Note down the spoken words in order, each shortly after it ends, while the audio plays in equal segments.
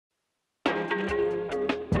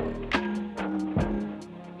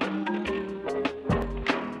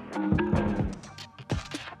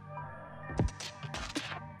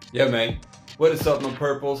Yeah, man. What is up, my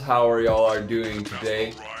purples? How are y'all doing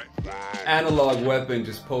today? Analog Weapon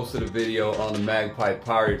just posted a video on the Magpie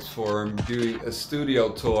Pirates forum doing a studio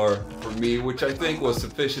tour for me, which I think was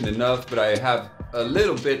sufficient enough, but I have a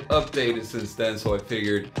little bit updated since then, so I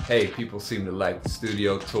figured, hey, people seem to like the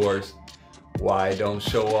studio tours. Why don't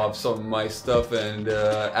show off some of my stuff and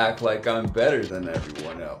act like I'm better than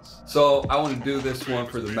everyone else? So I want to do this one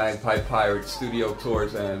for the Magpie Pirates studio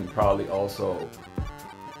tours and probably also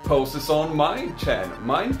post this on my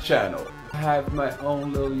channel. I have my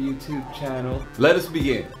own little YouTube channel. Let us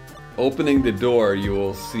begin. Opening the door, you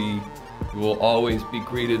will see, you will always be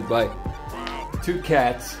greeted by two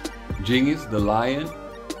cats, Jingis the lion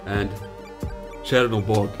and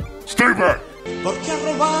Chernobog. Stay back!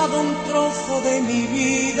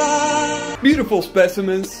 Beautiful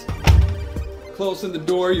specimens. Closing the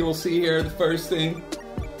door, you will see here the first thing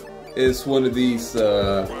is one of these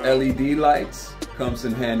LED lights. Comes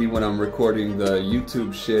in handy when I'm recording the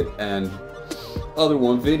YouTube shit and other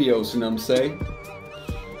videos, you know what I'm saying?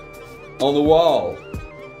 On the wall,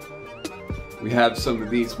 we have some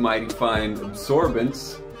of these mighty fine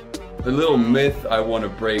absorbents. The little myth I want to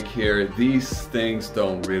break here, these things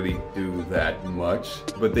don't really do that much,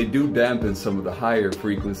 but they do dampen some of the higher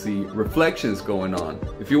frequency reflections going on.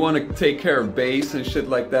 If you want to take care of bass and shit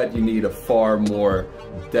like that, you need a far more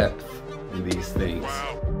depth in these things.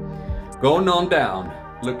 Going on down,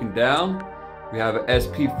 looking down, we have an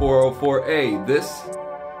SP404A. This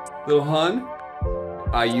little hun,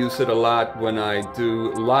 I use it a lot when I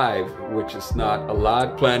do live, which is not a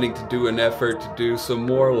lot. Planning to do an effort to do some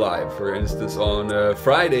more live. For instance, on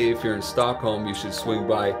Friday, if you're in Stockholm, you should swing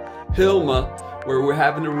by Hilma, where we're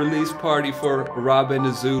having a release party for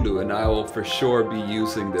Robin Zulu, and I will for sure be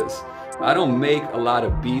using this. I don't make a lot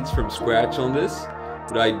of beats from scratch on this,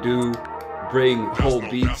 but I do bring whole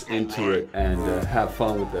beats into it and have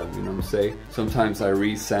fun with them, you know what I'm saying? Sometimes I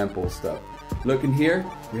resample stuff. Looking here,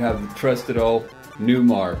 we have the trusted old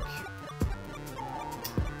Newmark.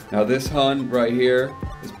 Now this hun right here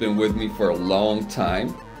has been with me for a long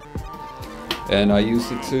time, and I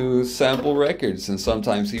use it to sample records and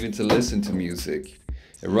sometimes even to listen to music.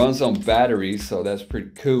 It runs on batteries, so that's pretty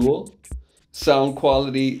cool. Sound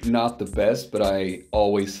quality, not the best, but I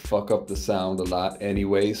always fuck up the sound a lot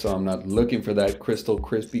anyway, so I'm not looking for that crystal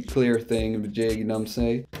crispy clear thing of the jig, you know what I'm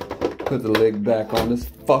saying? Put the lid back on this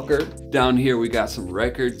fucker. Down here we got some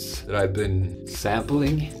records that I've been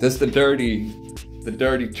sampling. That's the dirty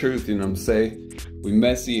truth, you know what I'm saying? We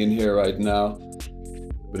messy in here right now,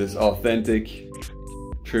 but it's authentic,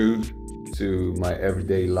 true to my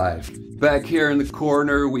everyday life. Back here in the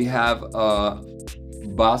corner we have a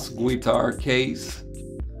bass guitar case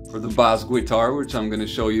for the bass guitar, which I'm going to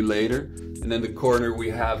show you later. And in the corner we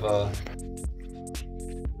have a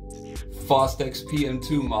Fostex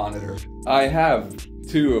PM2 monitor. I have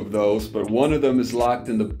two of those, but one of them is locked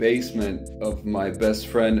in the basement of my best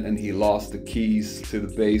friend and he lost the keys to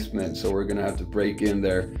the basement, so we're gonna have to break in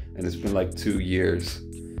there, and it's been like 2 years.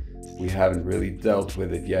 We haven't really dealt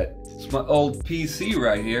with it yet. It's my old PC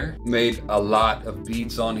right here. Made a lot of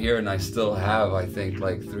beats on here and I still have, I think,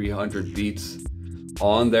 like 300 beats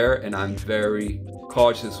on there, and I'm very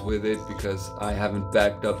cautious with it because I haven't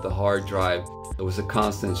backed up the hard drive. It was a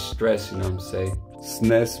constant stress, you know what I'm saying?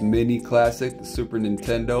 SNES Mini Classic, the Super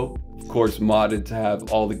Nintendo. Of course, modded to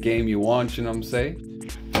have all the game you want, you know what I'm saying?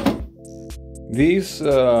 These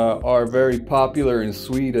are very popular in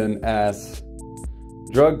Sweden as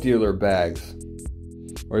drug dealer bags,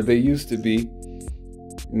 or they used to be.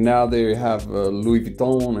 Now they have Louis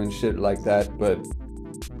Vuitton and shit like that, but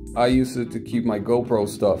I use it to keep my GoPro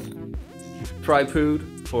stuff. Tripod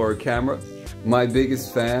for a camera. My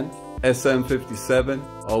biggest fan, SM57,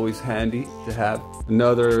 always handy to have.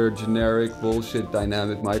 Another generic bullshit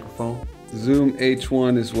dynamic microphone. Zoom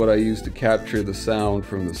H1 is what I use to capture the sound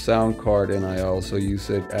from the sound card, and I also use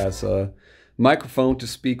it as a microphone to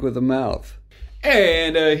speak with the mouth.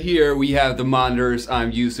 And here we have the monitors I'm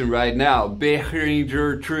using right now.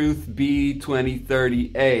 Behringer Truth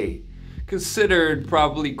B2030A. Considered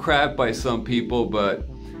probably crap by some people, but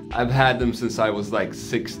I've had them since I was like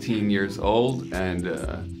 16 years old, and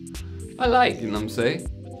I like, you know what I'm saying?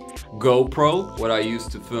 GoPro, what I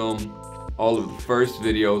used to film all of the first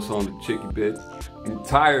videos on the Chicky Bit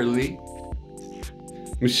entirely.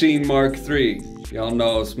 Machine Mark III. Y'all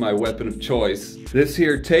know it's my weapon of choice. This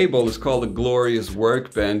here table is called a Glorious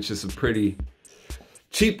Workbench. It's a pretty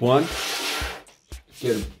cheap one.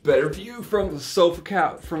 Get a better view from the sofa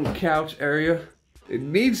couch, from the couch area. It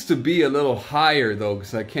needs to be a little higher though,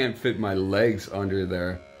 because I can't fit my legs under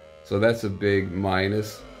there. So that's a big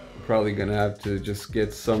minus. I'm probably gonna have to just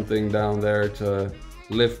get something down there to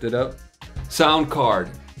lift it up. Sound card,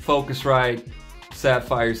 Focusrite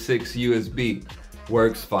Sapphire 6 USB,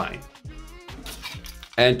 works fine.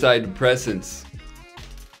 Antidepressants,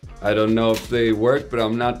 I don't know if they work, but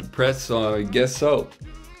I'm not depressed, so I guess so.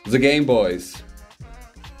 The Game Boys.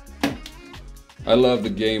 I love the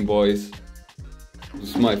Game Boys. This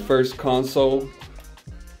is my first console,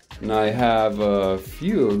 and I have a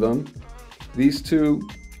few of them. These two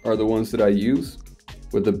are the ones that I use,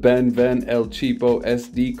 with the Ben Ven El Cheapo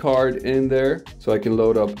SD card in there, so I can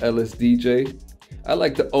load up LSDJ. I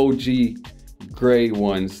like the OG gray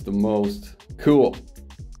ones the most. Cool.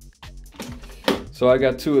 So I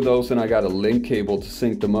got two of those, and I got a link cable to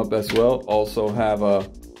sync them up as well. Also have a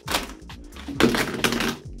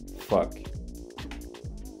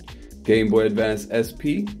Game Boy Advance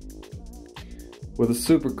SP with a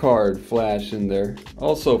super card flash in there.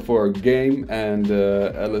 Also for a game and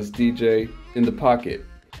LSDJ in the pocket.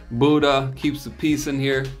 Buddha keeps the peace in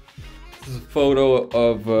here. This is a photo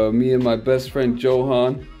of me and my best friend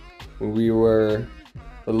Johan when we were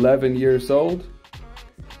 11 years old.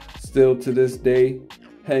 Still to this day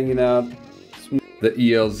hanging out. The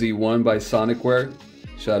ELZ1 by Sonicware.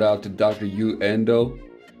 Shout out to Dr. U Endo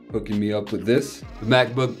hooking me up with this. The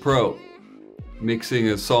MacBook Pro, mixing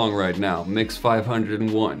a song right now, Mix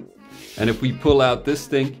 501. And if we pull out this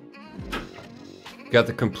thing, got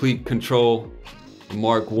the Complete Control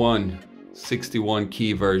Mark I 61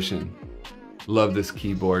 key version. Love this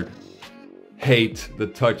keyboard. Hate the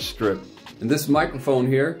touch strip. And this microphone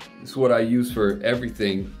here is what I use for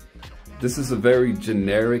everything. This is a very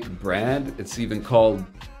generic brand. It's even called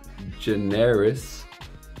Generis.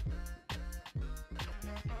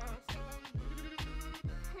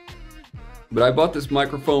 But I bought this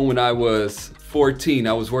microphone when I was 14.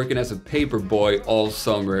 I was working as a paper boy all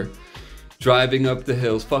summer, driving up the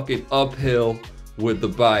hills, fucking uphill with the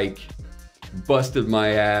bike. Busted my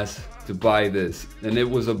ass to buy this. And it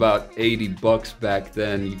was about 80 bucks back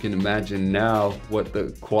then. You can imagine now what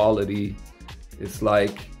the quality is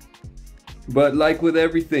like. But like with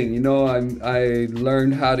everything, you know, I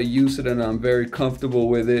learned how to use it and I'm very comfortable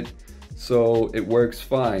with it. So it works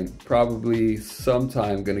fine. Probably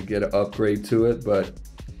sometime gonna get an upgrade to it, but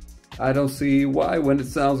I don't see why when it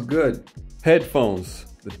sounds good. Headphones,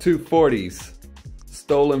 the 240s,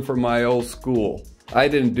 stolen from my old school. I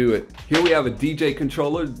didn't do it. Here we have a DJ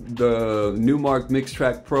controller, the Numark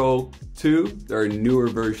Mixtrack Pro 2. There are newer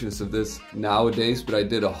versions of this nowadays, but I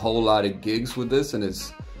did a whole lot of gigs with this and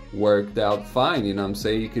it's worked out fine, you know what I'm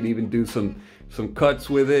saying? You can even do some cuts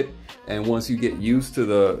with it, and once you get used to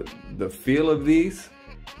the feel of these,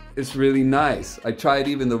 it's really nice. I tried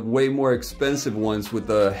even the way more expensive ones with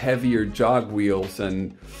the heavier jog wheels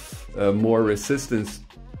and more resistance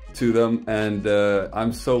to them, and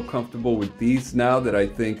I'm so comfortable with these now that I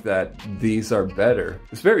think that these are better.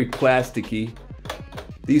 It's very plasticky.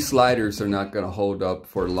 These sliders are not gonna hold up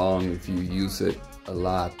for long if you use it a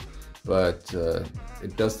lot, but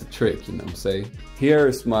it does the trick, you know what I'm saying? Here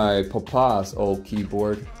is my papa's old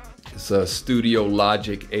keyboard. It's a Studio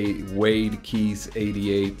Logic 8 Wade keys,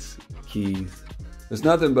 88 keys. It's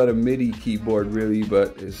nothing but a MIDI keyboard really,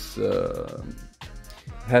 but it's it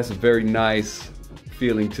has a very nice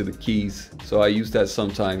feeling to the keys. So I use that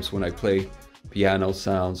sometimes when I play piano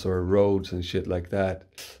sounds or Rhodes and shit like that.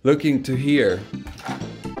 Looking to here.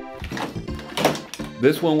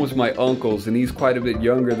 This one was my uncle's, and he's quite a bit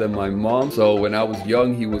younger than my mom. So when I was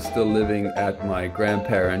young, he was still living at my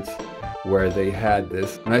grandparents where they had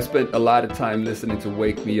this. And I spent a lot of time listening to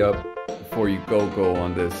Wake Me Up Before You Go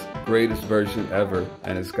on this. Greatest version ever.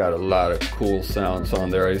 And it's got a lot of cool sounds on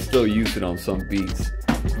there. I still use it on some beats.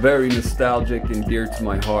 Very nostalgic and dear to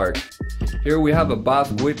my heart. Here we have a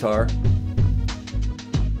bass guitar.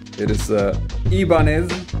 It is Ibanez.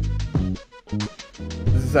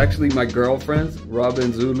 This is actually my girlfriend's,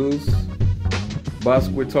 Robin Zulu's bass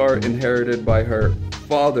guitar, inherited by her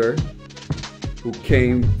father, who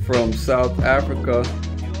came from South Africa,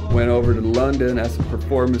 went over to London as a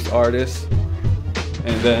performance artist,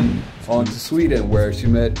 and then on to Sweden where he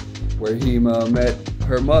met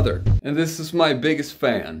her mother. And this is my biggest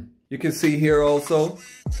fan. You can see here also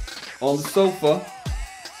on the sofa,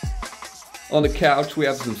 on the couch, we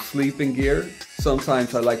have some sleeping gear.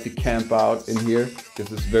 Sometimes I like to camp out in here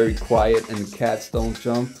because it's very quiet and cats don't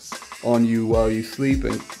jump on you while you sleep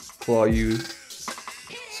and claw you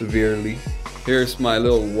severely. Here's my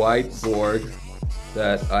little whiteboard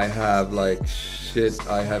that I have like shit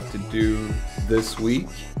I have to do this week.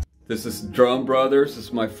 This is Drum Brothers. This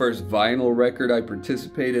is my first vinyl record I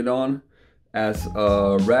participated on as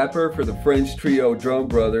a rapper for the French trio Drum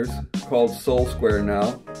Brothers, called Soul Square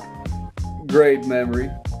now. Great memory.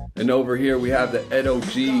 And over here we have the Edo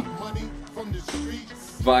G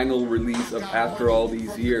vinyl release of After All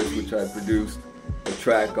These Years, which I produced a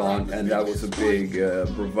track on, and that was a big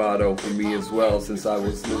bravado for me as well, since I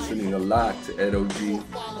was listening a lot to Edo G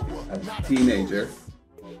as a teenager.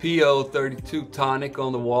 PO32 tonic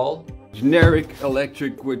on the wall. Generic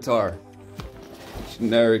electric guitar.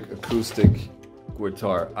 Generic acoustic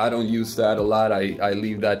guitar. I don't use that a lot. I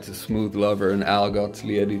leave that to Smooth Lover and Al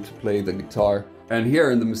Gattalieri to play the guitar. And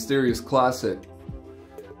here in the mysterious closet,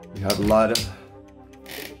 we have a lot of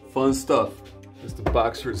fun stuff. There's the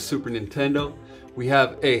box for the Super Nintendo. We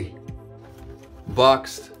have a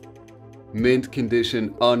boxed, mint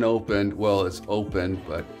condition, unopened, well, it's open,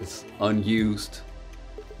 but it's unused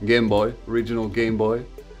Game Boy, original Game Boy.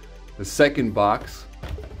 The second box,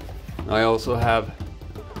 I also have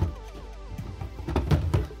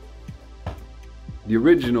the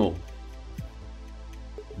original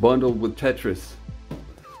bundled with Tetris.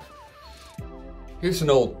 Here's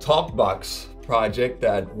an old talk box project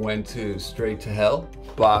that went to straight to hell.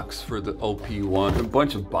 Box for the OP1, a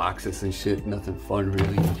bunch of boxes and shit, nothing fun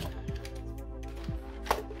really.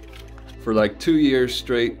 For like 2 years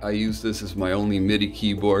straight, I used this as my only MIDI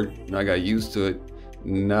keyboard, and I got used to it.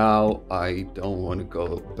 Now I don't want to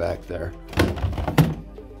go back there.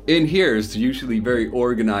 In here is usually very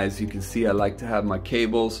organized. You can see I like to have my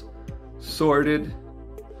cables sorted.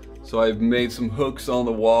 So I've made some hooks on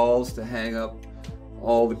the walls to hang up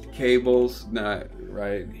all the cables. Now,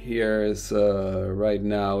 right here is, right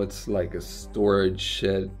now it's like a storage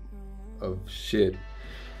shed of shit.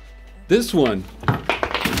 This one,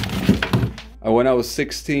 when I was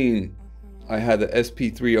 16, I had the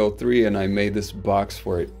SP303 and I made this box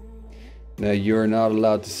for it. Now you're not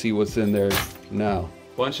allowed to see what's in there now.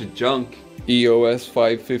 Bunch of junk. EOS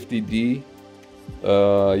 550D.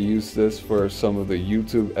 I use this for some of the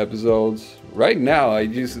YouTube episodes. Right now,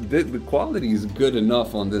 the quality is good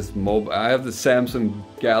enough on this mobile. I have the Samsung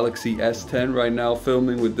Galaxy S10 right now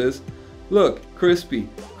filming with this. Look, crispy,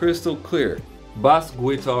 crystal clear. Bass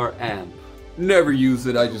guitar amp. Never use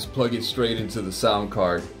it, I just plug it straight into the sound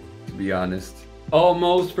card, to be honest.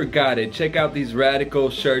 Almost forgot it. Check out these radical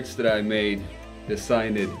shirts that I made.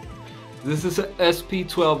 Designed it. This is an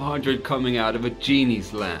SP1200 coming out of a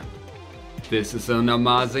genie's lamp. This is an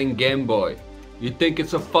amazing Game Boy. You think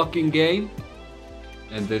it's a fucking game?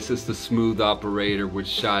 And this is the Smooth Operator with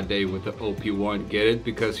Sade with the OP1. Get it?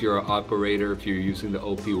 Because you're an operator if you're using the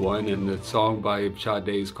OP1, and the song by Sade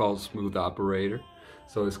is called Smooth Operator.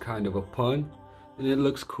 So it's kind of a pun, and it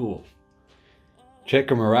looks cool. Check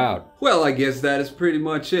them out. Well, I guess that is pretty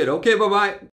much it. Okay, bye-bye.